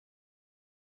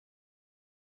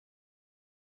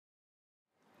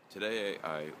Today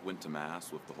I went to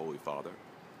Mass with the Holy Father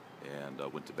and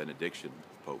went to Benediction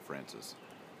with Pope Francis.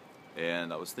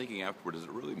 And I was thinking afterward, does it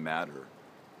really matter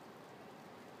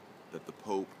that the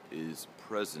Pope is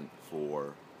present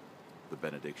for the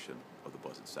benediction of the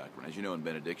Blessed Sacrament? As you know, in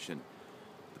benediction,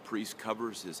 the priest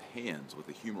covers his hands with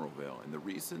a humeral veil. And the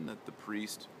reason that the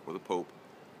priest or the Pope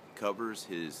covers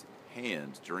his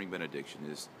hands during benediction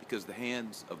is because the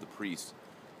hands of the priest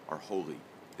are holy.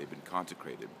 They've been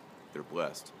consecrated. They're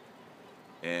blessed.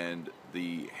 And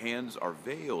the hands are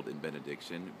veiled in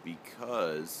benediction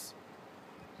because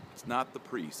it's not the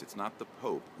priest, it's not the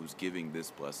Pope who's giving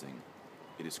this blessing.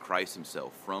 It is Christ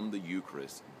himself from the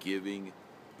Eucharist giving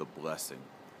the blessing.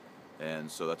 And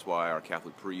so that's why our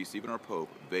Catholic priest, even our Pope,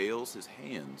 veils his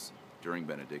hands during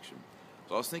benediction.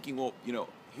 So I was thinking, well,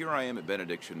 here I am at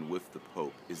benediction with the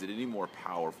Pope. Is it any more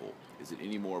powerful? Is it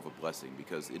any more of a blessing?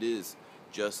 Because it is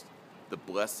just the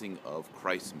blessing of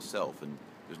Christ himself, and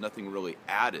there's nothing really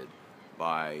added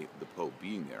by the Pope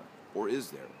being there. Or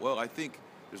is there? Well, I think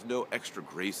there's no extra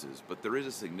graces, but there is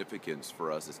a significance for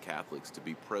us as Catholics to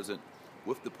be present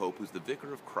with the Pope, who's the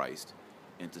vicar of Christ,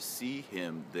 and to see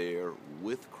him there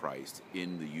with Christ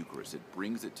in the Eucharist. It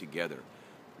brings it together.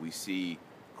 We see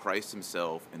Christ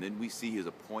himself, and then we see his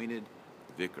appointed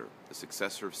vicar, the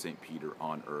successor of St. Peter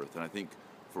on earth. And I think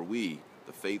for we,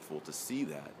 the faithful, to see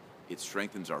that, it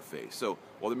strengthens our faith. So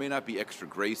while there may not be extra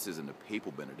graces in the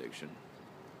papal benediction,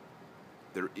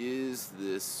 there is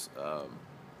this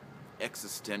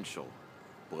existential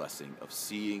blessing of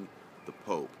seeing the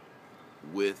Pope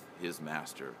with his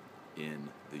Master in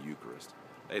the Eucharist.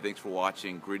 Hey, thanks for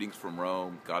watching. Greetings from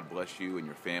Rome. God bless you and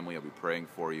your family. I'll be praying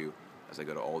for you as I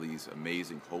go to all these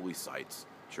amazing holy sites,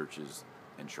 churches,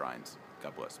 and shrines.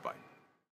 God bless. Bye.